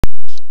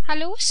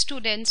Hello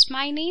students,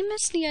 my name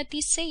is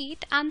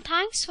Seth and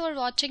thanks for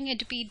watching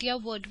Edupedia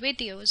word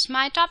videos.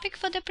 My topic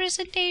for the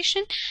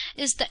presentation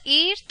is the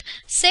 8th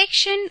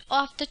section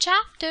of the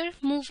chapter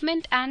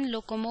Movement and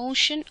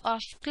Locomotion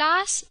of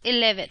class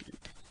 11th.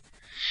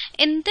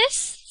 In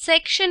this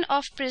section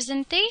of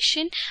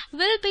presentation,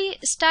 we'll be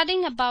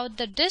studying about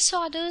the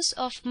disorders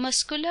of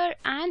muscular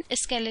and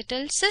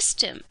skeletal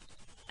system.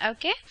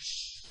 Okay.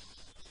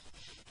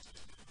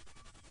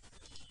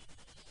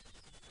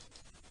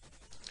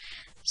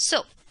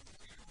 So,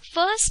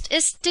 first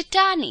is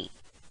tetany.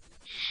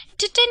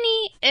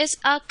 Tetany is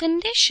a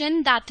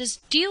condition that is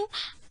due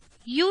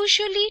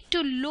usually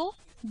to low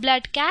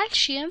blood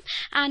calcium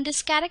and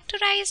is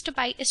characterized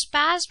by a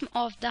spasm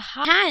of the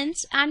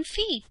hands and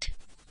feet,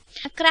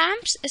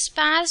 cramps,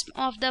 spasm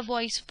of the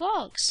voice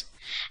box,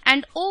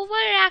 and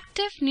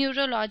overactive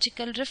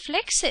neurological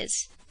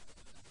reflexes.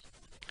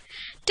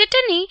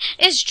 Tetany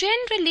is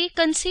generally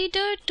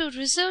considered to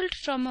result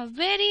from a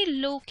very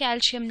low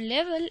calcium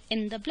level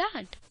in the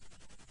blood.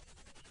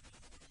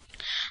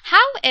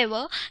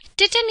 However,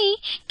 tetany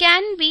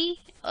can be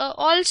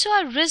also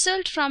a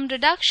result from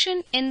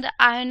reduction in the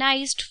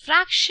ionized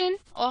fraction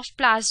of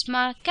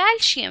plasma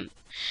calcium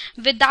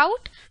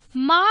without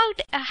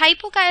marked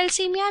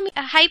hypocalcemia.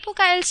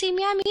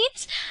 Hypocalcemia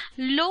means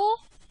low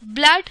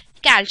blood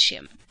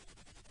calcium.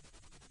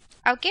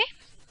 Okay.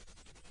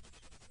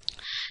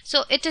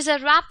 So it is a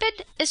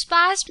rapid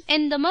spasm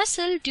in the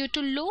muscle due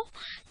to low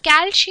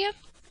calcium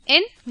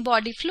in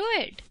body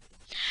fluid.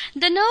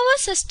 The nervous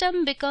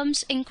system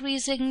becomes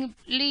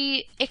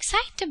increasingly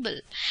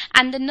excitable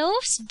and the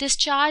nerves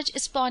discharge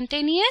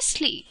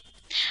spontaneously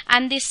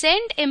and they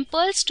send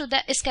impulse to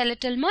the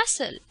skeletal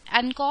muscle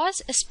and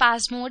cause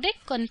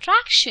spasmodic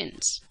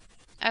contractions.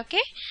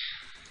 Okay.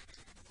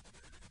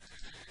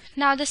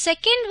 Now the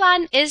second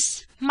one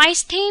is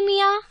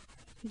Myasthenia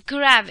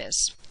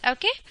Gravis.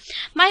 Okay,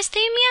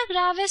 Myasthenia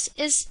Gravis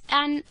is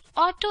an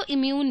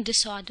autoimmune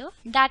disorder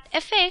that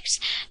affects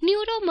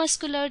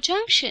neuromuscular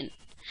junction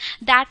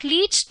that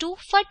leads to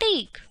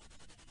fatigue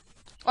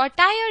or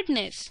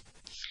tiredness,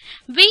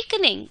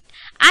 weakening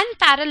and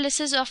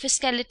paralysis of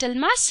skeletal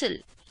muscle.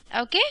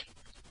 Okay,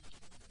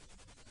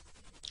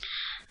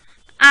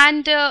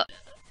 and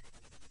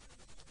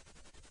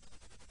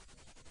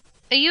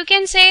you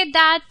can say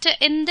that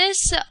in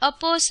this a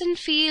person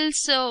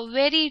feels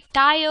very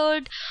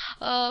tired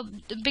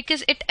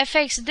because it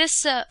affects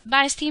this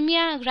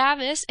Myasthenia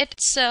Gravis. It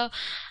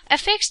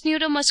affects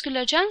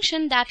neuromuscular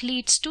junction that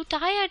leads to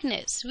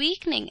tiredness,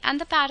 weakening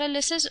and the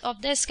paralysis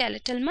of the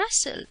skeletal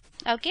muscle.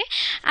 Okay,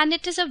 and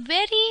it is a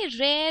very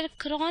rare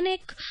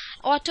chronic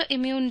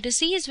autoimmune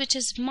disease which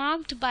is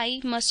marked by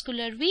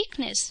muscular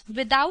weakness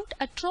without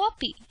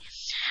atrophy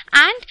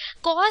and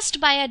caused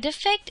by a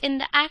defect in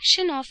the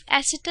action of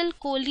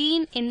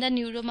acetylcholine in the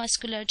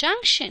neuromuscular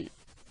junction.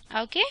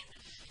 Okay,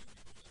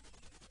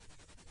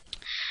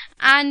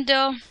 and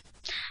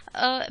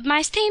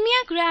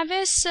Myasthenia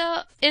Gravis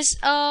is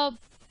a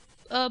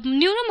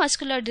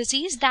neuromuscular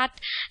disease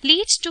that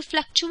leads to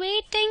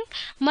fluctuating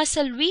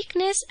muscle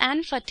weakness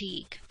and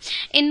fatigue.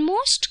 In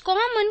most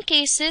common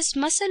cases,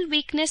 muscle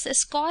weakness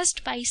is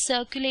caused by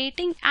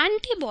circulating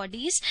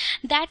antibodies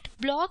that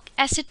block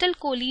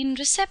acetylcholine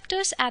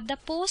receptors at the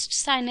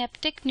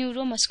postsynaptic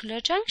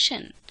neuromuscular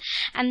junction,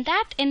 and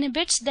that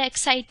inhibits the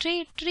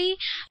excitatory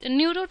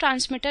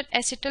neurotransmitter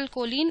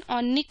acetylcholine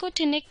on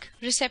nicotinic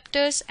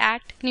receptors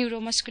at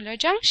neuromuscular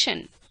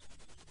junction.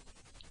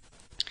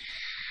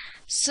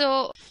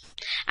 So,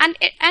 and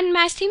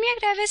Myasthenia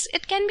Gravis,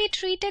 it can be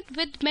treated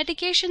with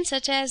medications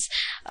such as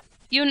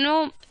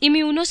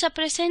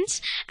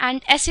immunosuppressants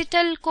and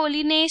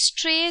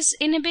acetylcholinesterase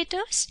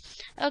inhibitors.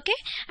 Okay,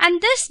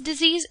 and this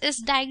disease is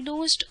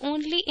diagnosed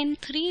only in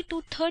 3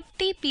 to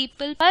 30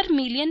 people per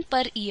million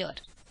per year.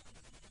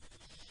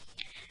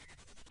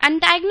 And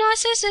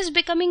diagnosis is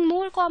becoming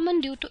more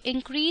common due to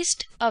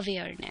increased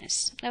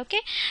awareness.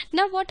 Okay.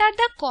 Now, what are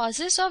the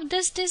causes of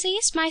this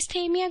disease,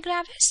 Myasthenia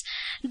Gravis?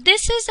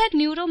 This is a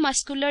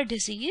neuromuscular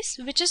disease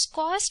which is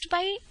caused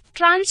by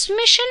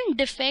transmission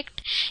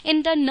defect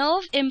in the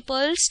nerve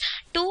impulse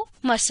to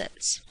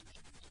muscles.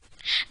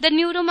 The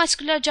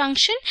neuromuscular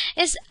junction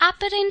is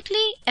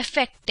apparently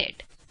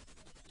affected.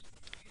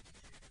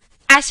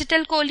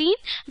 Acetylcholine,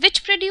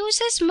 which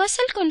produces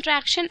muscle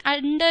contraction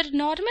under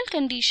normal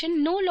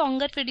condition, no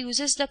longer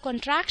produces the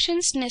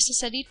contractions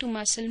necessary to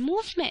muscle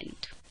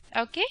movement.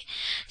 Okay,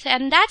 so,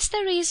 and that's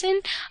the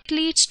reason it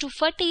leads to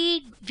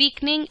fatigue,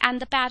 weakening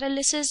and the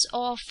paralysis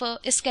of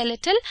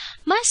skeletal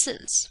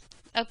muscles.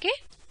 Okay.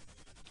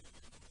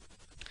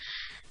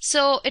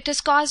 So it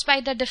is caused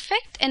by the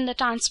defect in the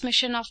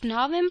transmission of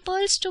nerve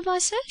impulse to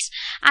muscles,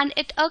 and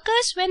it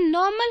occurs when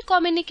normal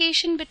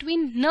communication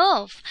between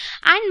nerve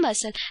and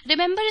muscle.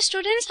 Remember,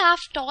 students,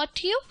 have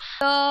taught you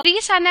the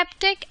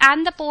presynaptic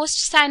and the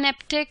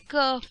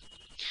postsynaptic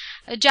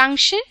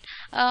junction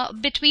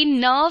between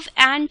nerve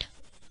and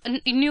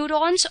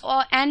neurons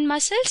and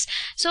muscles.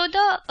 So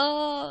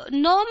the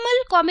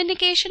normal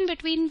communication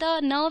between the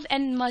nerve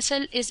and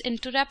muscle is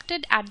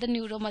interrupted at the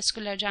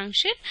neuromuscular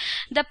junction,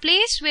 the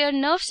place where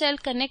nerve cells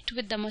connect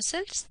with the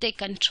muscles they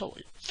control.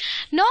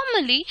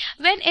 Normally,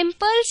 when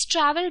impulse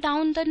travel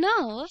down the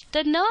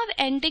nerve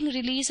ending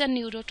release a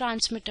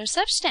neurotransmitter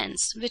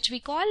substance, which we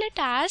call it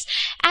as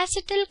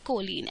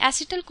acetylcholine.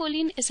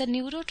 Acetylcholine is a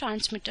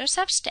neurotransmitter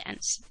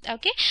substance.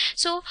 Okay,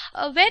 so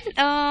when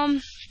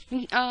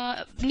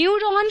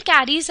neuron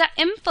carries an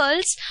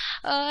impulse,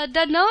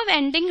 the nerve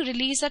ending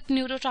release a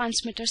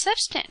neurotransmitter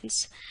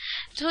substance.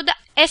 So the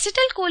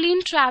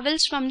acetylcholine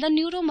travels from the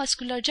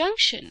neuromuscular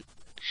junction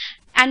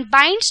and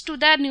binds to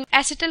the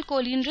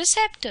acetylcholine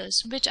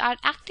receptors, which are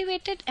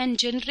activated and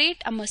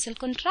generate a muscle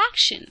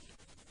contraction.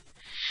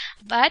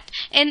 But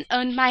in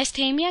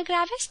Myasthenia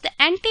Gravis, the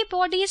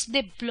antibodies,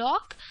 they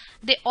block,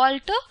 they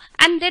alter,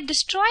 and they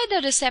destroy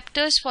the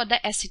receptors for the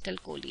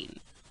acetylcholine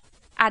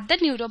at the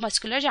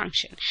neuromuscular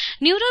junction.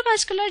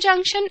 Neuromuscular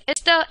junction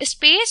is the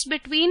space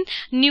between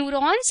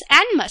neurons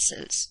and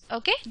muscles,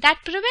 okay,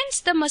 that prevents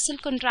the muscle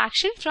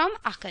contraction from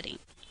occurring.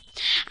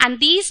 And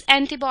these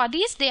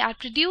antibodies, they are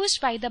produced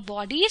by the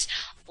body's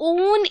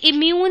own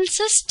immune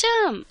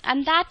system,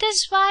 and that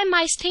is why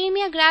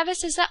Myasthenia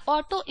Gravis is an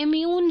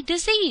autoimmune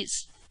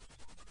disease.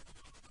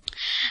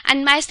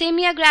 And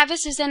Myasthenia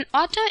Gravis is an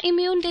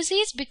autoimmune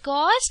disease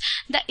because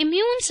the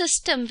immune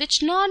system,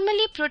 which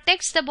normally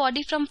protects the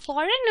body from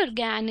foreign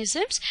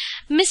organisms,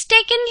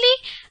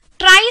 mistakenly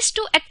tries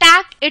to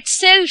attack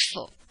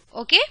itself.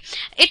 Okay,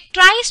 it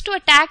tries to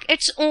attack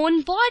its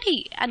own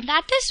body, and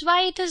that is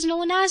why it is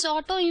known as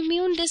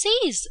autoimmune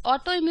disease,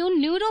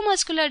 autoimmune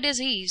neuromuscular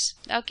disease.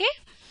 Okay,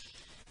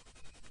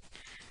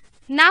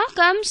 now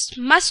comes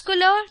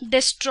muscular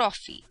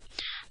dystrophy.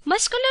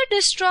 Muscular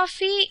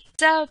dystrophy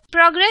is a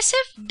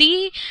progressive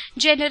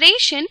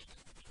degeneration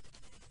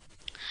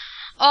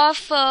of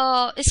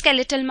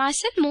skeletal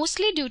muscle,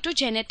 mostly due to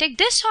genetic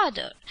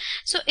disorder.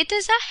 So it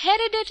is a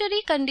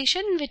hereditary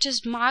condition which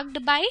is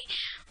marked by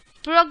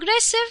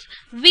progressive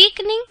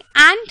weakening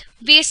and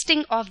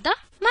wasting of the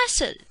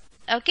muscle.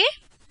 Okay,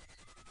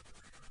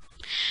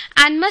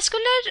 and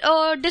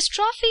muscular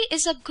dystrophy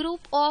is a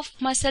group of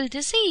muscle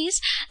disease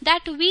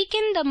that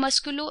weaken the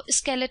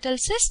musculoskeletal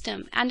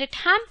system and it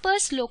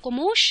hampers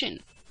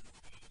locomotion.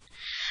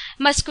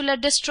 Muscular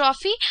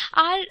dystrophy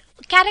are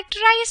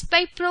characterized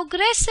by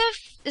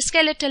progressive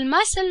skeletal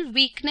muscle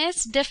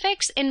weakness,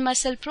 defects in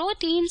muscle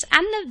proteins,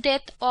 and the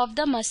death of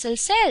the muscle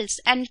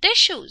cells and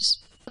tissues.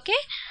 Okay,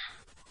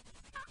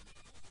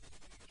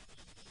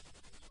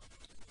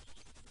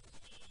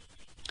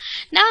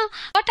 now,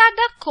 what are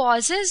the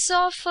causes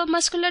of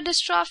muscular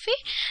dystrophy?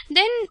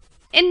 Then,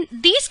 in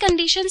these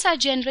conditions are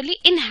generally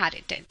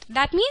inherited.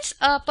 That means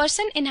a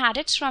person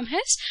inherits from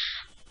his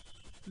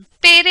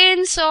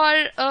parents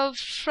or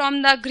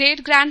from the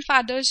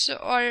great-grandfathers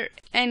or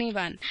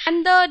anyone.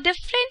 And the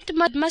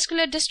different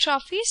muscular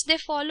dystrophies, they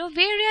follow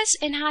various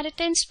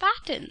inheritance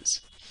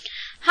patterns.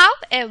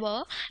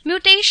 However,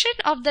 mutation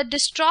of the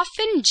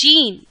dystrophin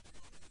gene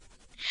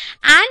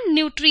and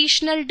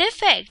nutritional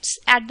defects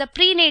at the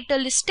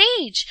prenatal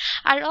stage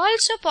are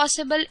also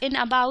possible in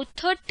about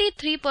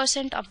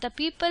 33% of the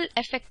people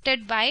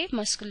affected by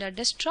muscular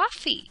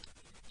dystrophy.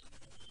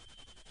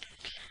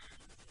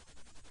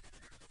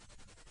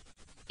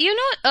 You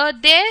know,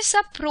 there's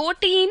a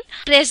protein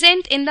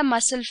present in the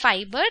muscle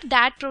fiber.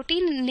 That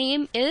protein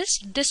name is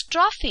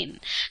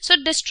dystrophin. So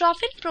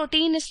dystrophin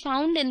protein is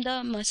found in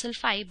the muscle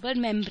fiber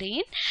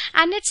membrane,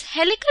 and its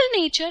helical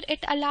nature,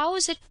 it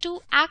allows it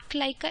to act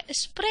like a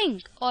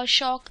spring or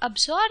shock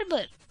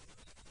absorber.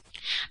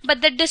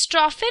 But the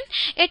dystrophin,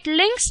 it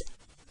links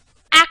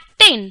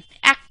actin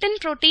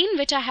protein,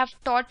 which I have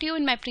taught you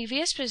in my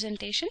previous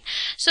presentation.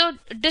 So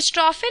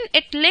dystrophin,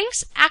 it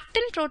links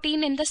actin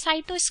protein in the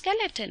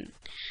cytoskeleton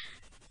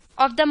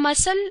of the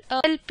muscle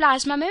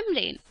plasma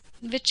membrane,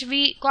 which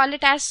we call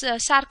it as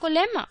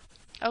sarcolemma.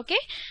 Okay,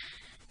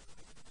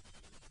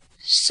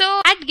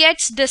 so that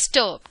gets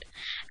disturbed,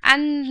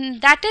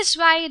 and that is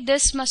why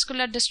this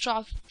muscular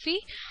dystrophy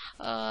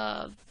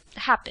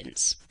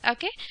happens.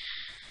 Okay,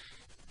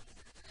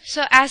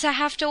 so as I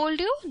have told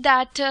you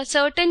that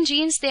certain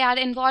genes, they are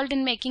involved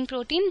in making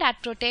protein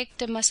that protect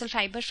the muscle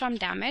fiber from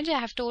damage. I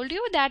have told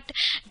you that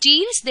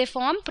genes, they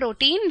form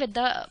protein with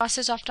the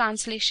process of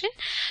translation.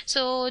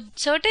 So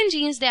certain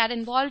genes, they are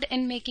involved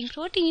in making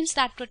proteins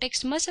that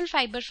protects muscle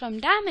fiber from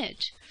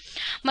damage.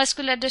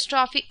 Muscular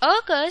dystrophy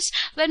occurs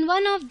when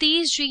one of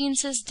these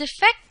genes is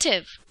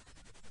defective.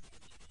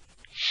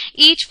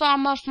 Each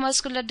form of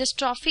muscular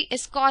dystrophy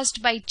is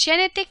caused by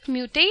genetic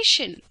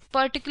mutation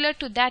particular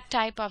to that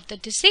type of the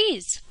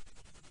disease.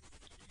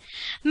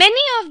 Many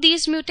of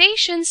these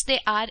mutations, they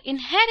are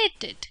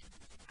inherited.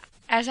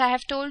 As I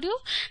have told you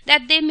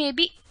that they may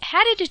be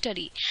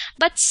hereditary,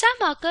 but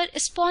some occur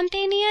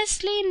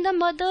spontaneously in the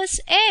mother's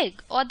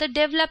egg or the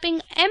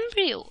developing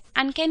embryo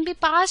and can be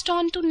passed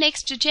on to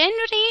next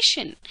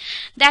generation.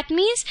 That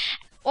means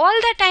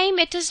all the time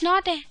it is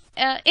not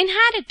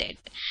inherited.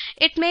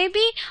 It may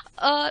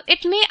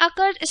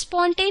occur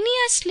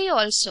spontaneously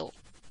also.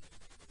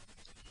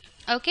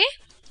 Okay.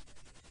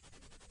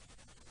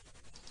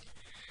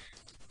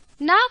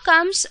 Now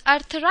comes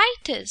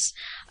arthritis.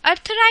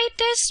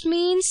 Arthritis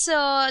means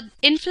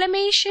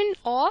inflammation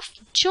of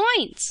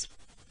joints.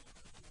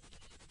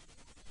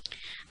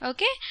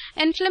 Okay,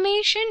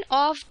 inflammation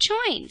of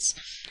joints.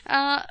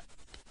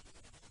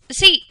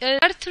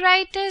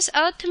 Arthritis,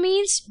 earth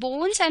means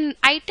bones and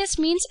itis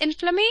means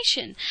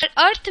inflammation.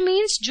 Earth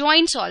means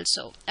joints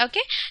also.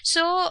 Okay,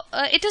 so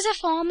it is a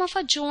form of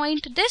a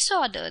joint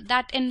disorder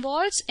that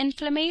involves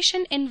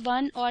inflammation in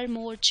one or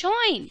more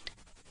joint.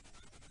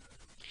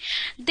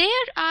 There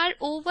are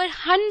over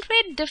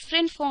 100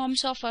 different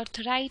forms of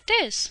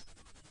arthritis.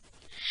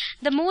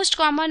 The most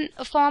common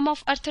form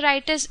of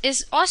arthritis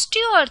is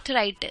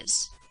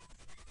osteoarthritis.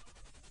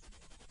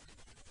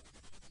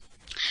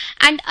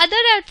 And other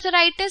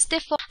arthritis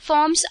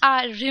forms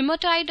are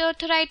rheumatoid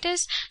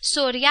arthritis,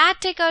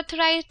 psoriatic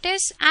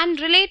arthritis, and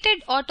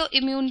related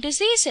autoimmune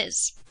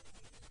diseases.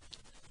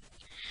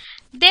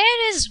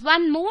 There is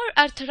one more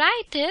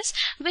arthritis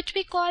which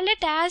we call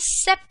it as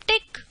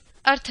septic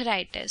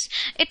arthritis.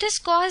 It is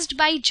caused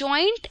by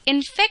joint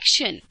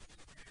infection.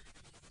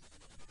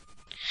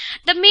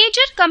 The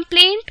major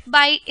complaint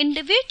by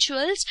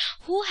individuals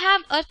who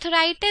have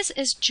arthritis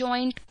is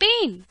joint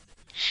pain.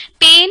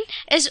 Pain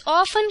is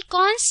often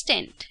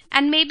constant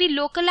and may be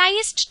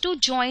localized to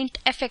joint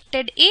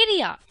affected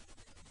area.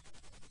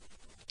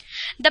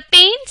 The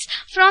pains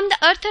from the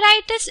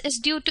arthritis is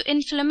due to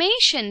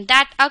inflammation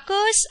that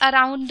occurs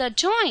around the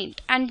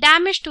joint and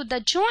damage to the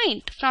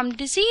joint from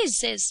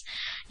diseases,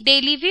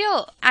 daily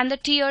wear, and the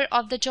tear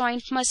of the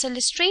joint muscle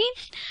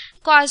strength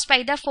caused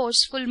by the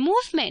forceful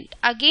movement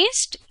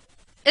against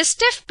a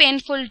stiff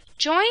painful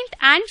joint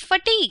and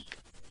fatigue.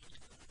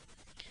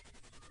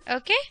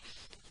 Okay.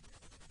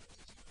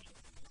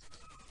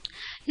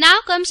 Now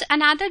comes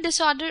another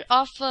disorder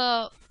of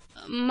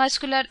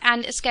muscular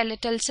and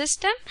skeletal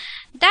system,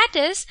 that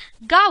is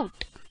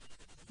gout.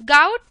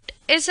 Gout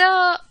is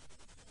a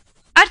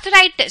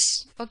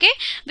arthritis, okay,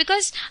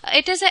 because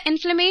it is an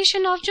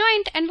inflammation of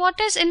joint. And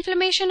what is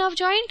inflammation of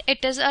joint?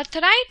 It is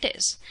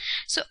arthritis.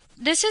 So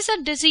this is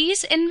a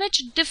disease in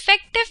which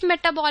defective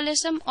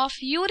metabolism of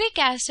uric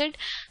acid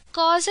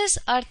causes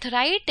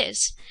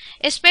arthritis,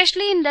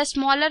 especially in the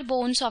smaller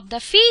bones of the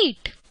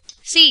feet.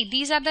 See,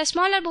 these are the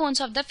smaller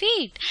bones of the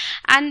feet,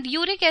 and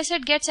uric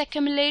acid gets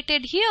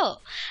accumulated here,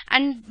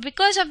 and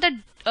because of the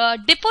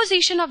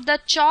deposition of the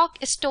chalk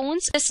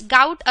stones, this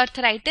gout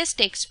arthritis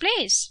takes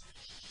place.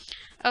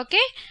 Okay,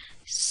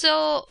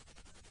 so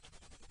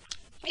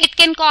it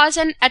can cause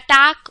an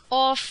attack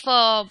of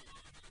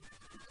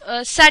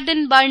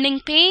sudden burning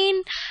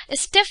pain,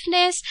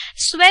 stiffness,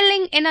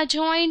 swelling in a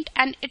joint,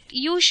 and it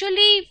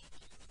usually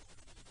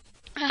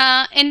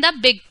in the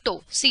big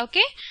toe. See,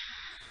 okay.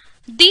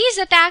 These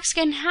attacks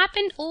can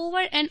happen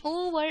over and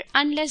over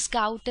unless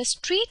gout is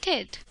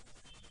treated.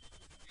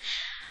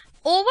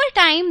 Over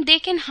time, they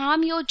can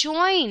harm your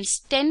joints,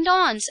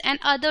 tendons, and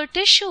other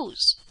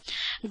tissues.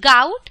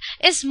 Gout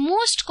is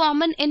most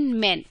common in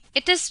men.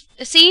 It is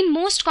seen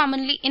most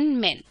commonly in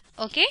men,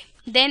 okay,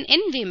 than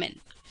in women.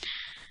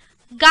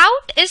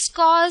 Gout is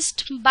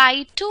caused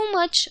by too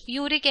much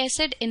uric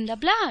acid in the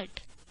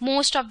blood.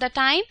 Most of the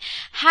time,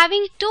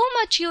 having too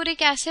much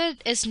uric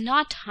acid is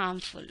not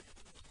harmful.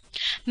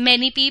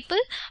 Many people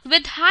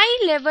with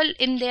high level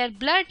in their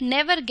blood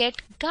never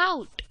get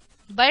gout.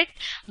 But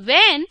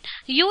when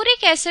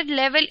uric acid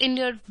level in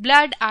your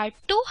blood are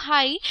too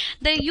high,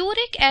 the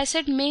uric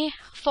acid may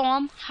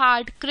form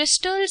hard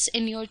crystals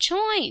in your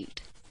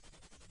joint.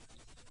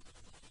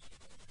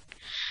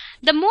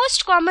 The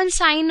most common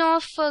sign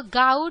of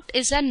gout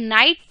is a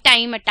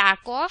nighttime attack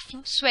of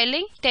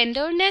swelling,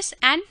 tenderness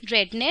and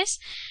redness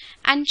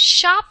and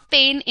sharp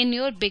pain in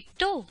your big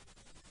toe.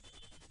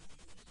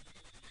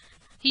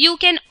 You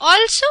can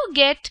also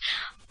get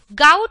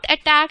gout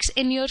attacks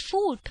in your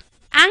foot,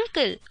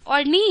 ankle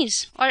or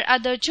knees or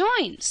other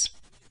joints.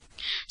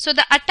 So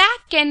the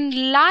attack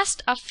can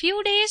last a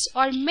few days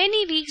or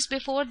many weeks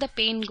before the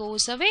pain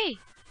goes away.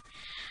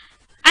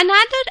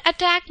 Another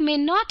attack may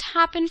not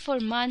happen for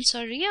months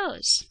or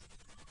years.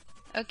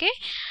 Okay,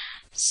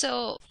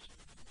 so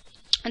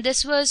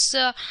this was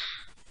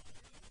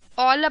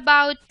all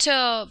about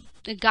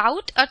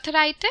gout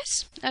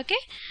arthritis. Okay.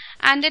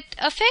 And it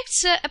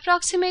affects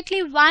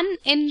approximately 1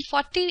 in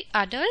 40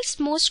 adults,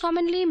 most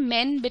commonly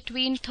men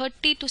between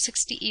 30 to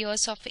 60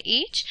 years of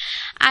age,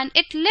 and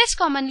it less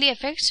commonly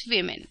affects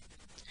women.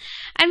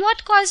 And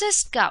what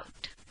causes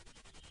gout?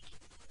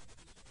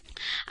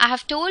 I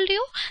have told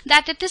you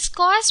that it is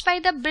caused by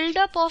the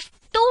buildup of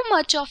too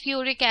much of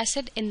uric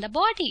acid in the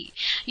body.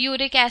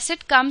 Uric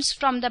acid comes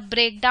from the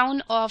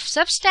breakdown of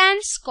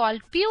substance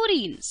called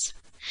purines.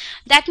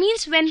 That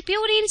means when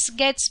purines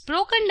gets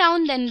broken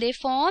down, then they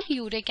form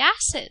uric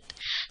acid.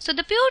 So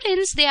the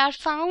purines, they are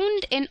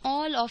found in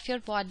all of your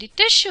body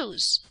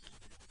tissues.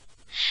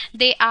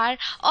 They are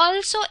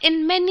also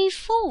in many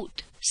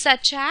food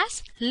such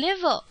as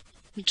liver,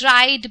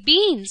 dried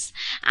beans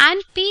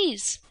and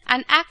peas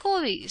and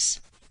aquavis.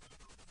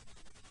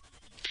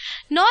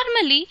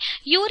 Normally,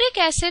 uric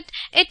acid,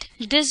 it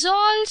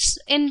dissolves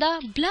in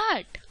the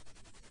blood.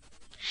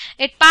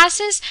 It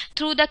passes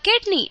through the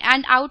kidney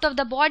and out of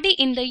the body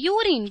in the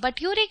urine,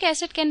 but uric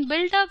acid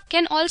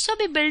can also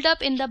be built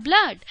up in the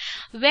blood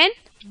when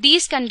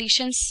these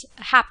conditions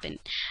happen.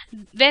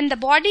 When the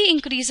body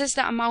increases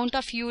the amount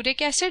of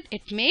uric acid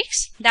it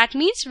makes, that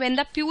means when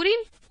the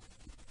purine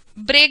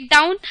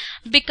breakdown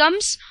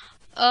becomes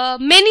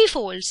many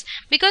folds,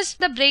 because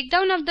the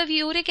breakdown of the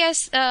uric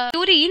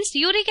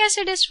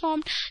acid is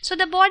formed, so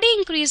the body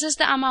increases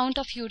the amount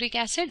of uric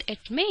acid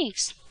it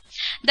makes.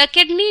 The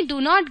kidney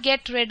do not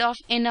get rid of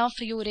enough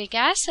uric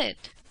acid.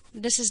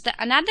 This is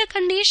another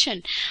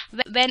condition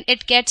when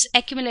it gets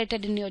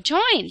accumulated in your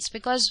joints,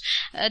 because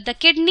the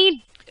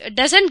kidney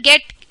doesn't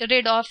get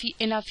rid of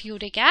enough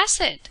uric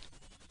acid.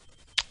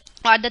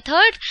 Or the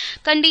third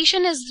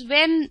condition is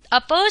when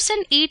a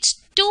person eats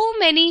too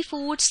many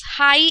foods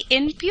high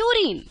in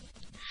purine,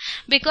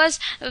 because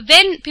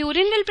when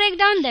purine will break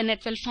down, then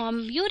it will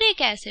form uric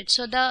acid.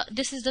 So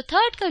this is the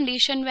third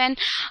condition when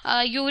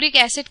uric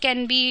acid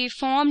can be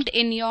formed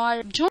in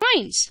your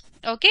joints,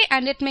 okay,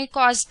 and it may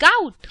cause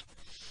gout,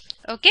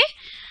 okay.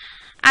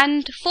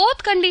 And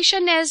fourth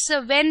condition is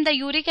when the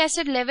uric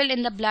acid level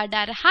in the blood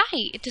are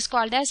high. It is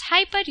called as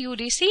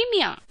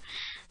hyperuricemia.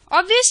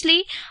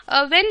 Obviously,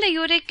 when the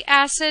uric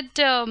acid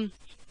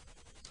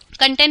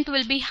content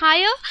will be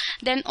higher,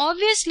 then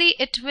obviously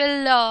it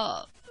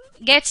will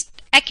get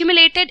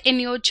accumulated in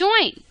your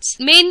joints,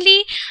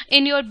 mainly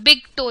in your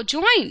big toe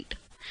joint.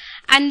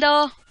 And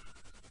the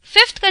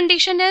fifth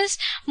condition is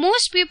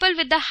most people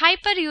with the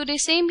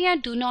hyperuricemia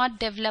do not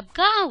develop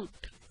gout.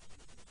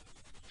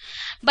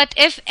 But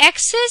if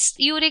excess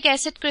uric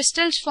acid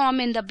crystals form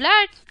in the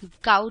blood,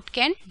 gout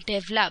can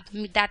develop.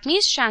 That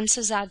means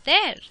chances are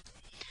there.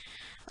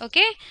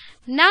 Okay,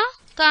 now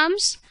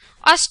comes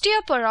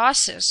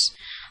osteoporosis.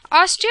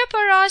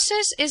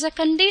 Osteoporosis is a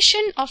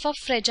condition of a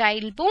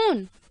fragile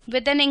bone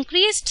with an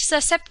increased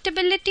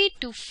susceptibility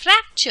to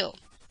fracture.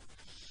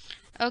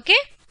 Okay,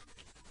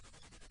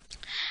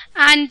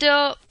 and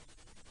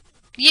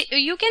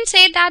you can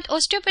say that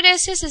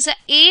osteoporosis is an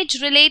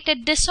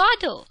age-related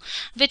disorder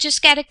which is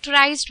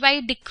characterized by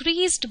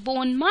decreased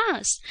bone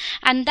mass,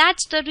 and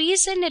that's the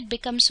reason it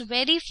becomes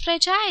very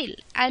fragile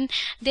and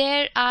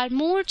there are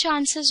more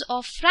chances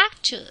of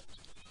fracture.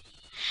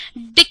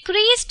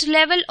 Decreased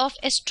level of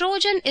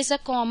estrogen is a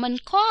common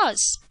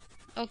cause.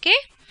 Okay,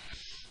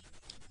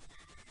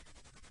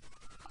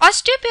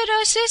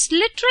 osteoporosis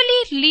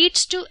literally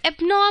leads to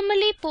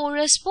abnormally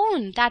porous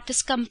bone that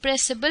is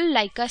compressible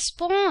like a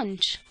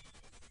sponge.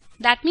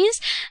 That means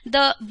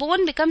the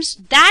bone becomes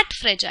that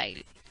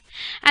fragile.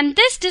 And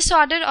this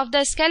disorder of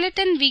the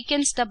skeleton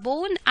weakens the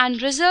bone and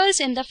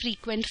results in the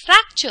frequent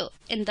fracture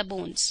in the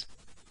bones.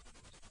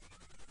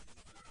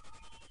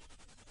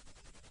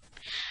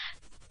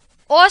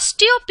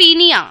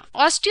 Osteopenia.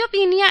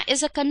 Osteopenia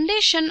is a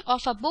condition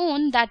of a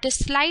bone that is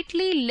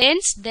slightly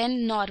less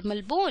than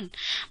normal bone,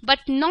 but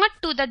not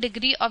to the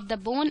degree of the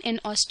bone in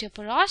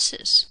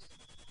osteoporosis.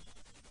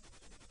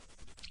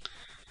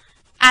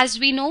 As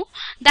we know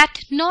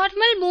that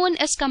normal bone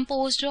is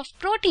composed of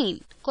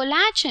protein,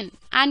 collagen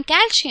and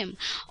calcium,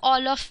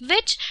 all of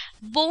which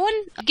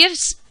bone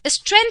gives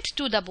strength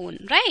to the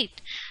bone,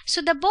 right?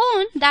 So the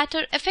bone that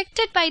are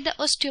affected by the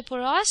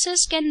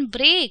osteoporosis can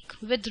break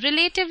with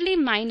relatively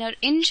minor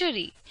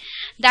injury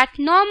that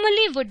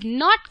normally would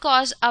not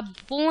cause a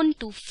bone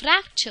to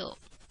fracture.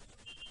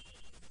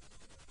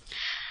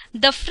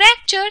 The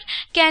fracture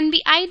can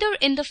be either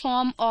in the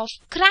form of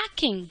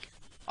cracking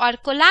or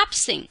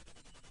collapsing.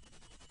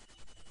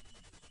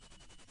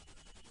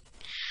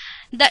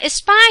 The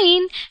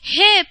spine,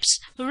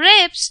 hips,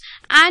 ribs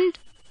and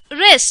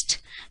wrist,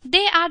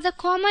 they are the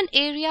common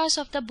areas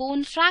of the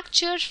bone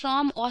fracture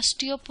from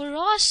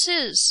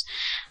osteoporosis.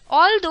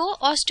 Although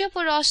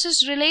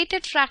osteoporosis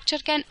related fracture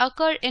can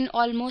occur in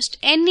almost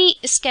any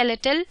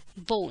skeletal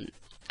bone.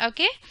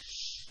 Okay.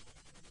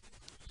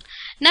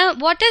 Now,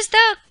 what is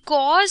the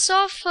cause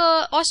of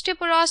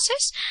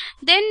osteoporosis?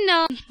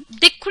 Then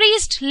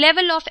decreased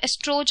level of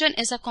estrogen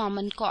is a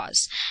common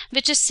cause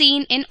which is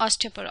seen in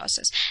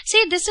osteoporosis.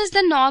 See, this is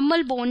the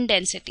normal bone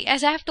density.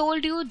 As I have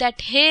told you that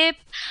hip,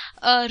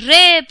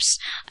 ribs,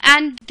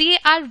 and they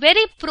are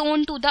very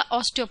prone to the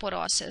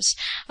osteoporosis.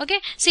 Okay,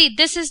 see,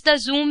 this is the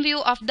zoom view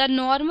of the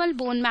normal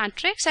bone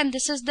matrix and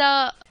this is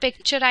the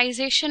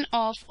picturization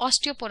of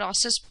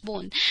osteoporosis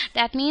bone.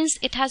 That means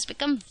it has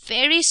become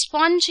very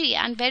spongy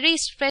and very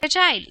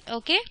fragile.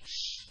 Okay,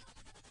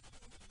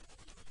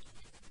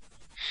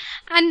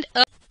 and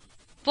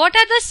what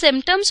are the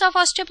symptoms of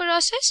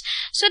osteoporosis?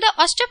 So the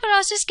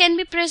osteoporosis can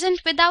be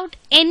present without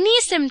any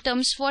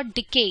symptoms for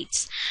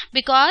decades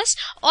because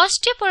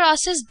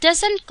osteoporosis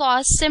doesn't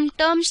cause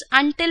symptoms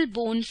until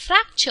bone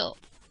fracture.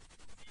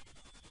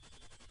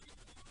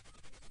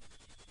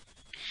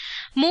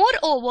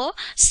 Moreover,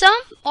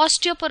 some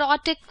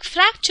osteoporotic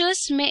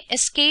fractures may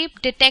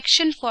escape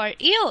detection for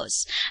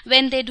years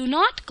when they do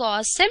not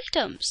cause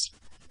symptoms.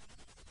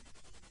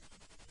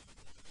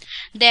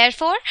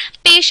 Therefore,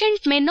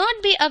 patient may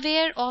not be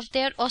aware of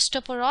their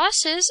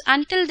osteoporosis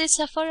until they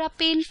suffer a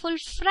painful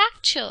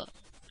fracture.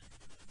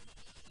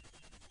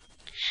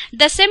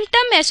 The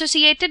symptom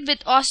associated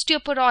with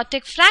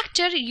osteoporotic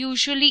fracture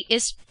usually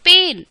is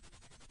pain.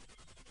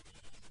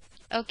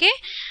 Okay?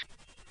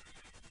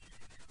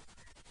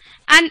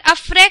 And a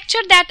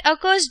fracture that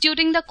occurs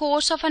during the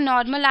course of a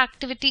normal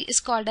activity is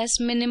called as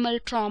minimal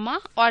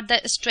trauma or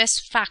the stress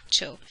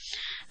fracture.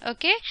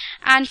 Okay,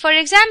 and for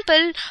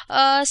example,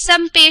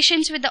 some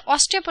patients with the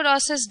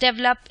osteoporosis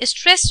develop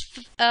stress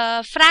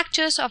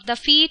fractures of the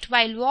feet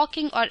while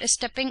walking or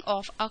stepping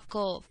off a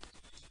curb.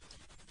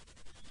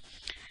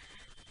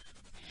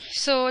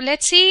 So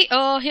let's see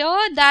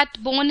here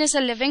that bone is a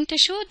living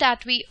tissue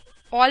that we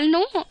all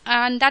know,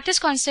 and that is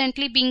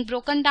constantly being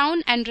broken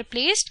down and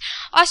replaced.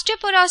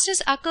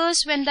 Osteoporosis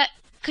occurs when the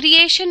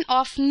creation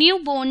of new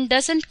bone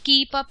doesn't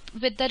keep up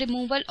with the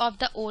removal of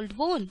the old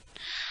bone.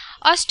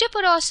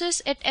 Osteoporosis,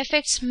 it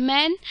affects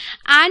men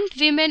and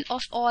women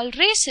of all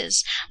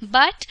races,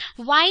 but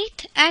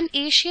white and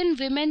Asian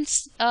women,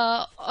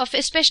 of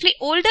especially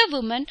older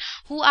women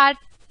who are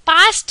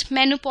past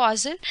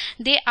menopausal,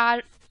 they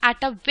are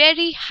at a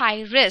very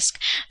high risk.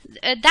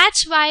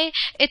 That's why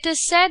it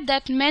is said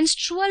that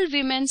menstrual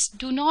women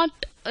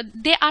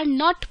they are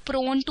not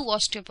prone to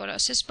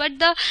osteoporosis, but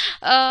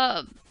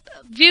the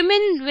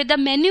women with the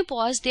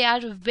menopause, they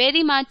are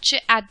very much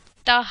at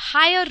the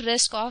higher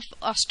risk of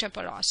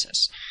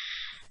osteoporosis.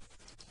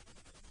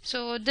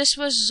 So this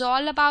was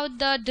all about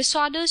the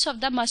disorders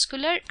of the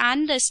muscular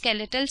and the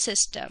skeletal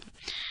system.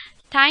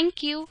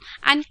 Thank you,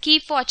 and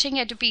keep watching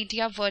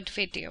Edupedia Word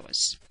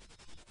videos.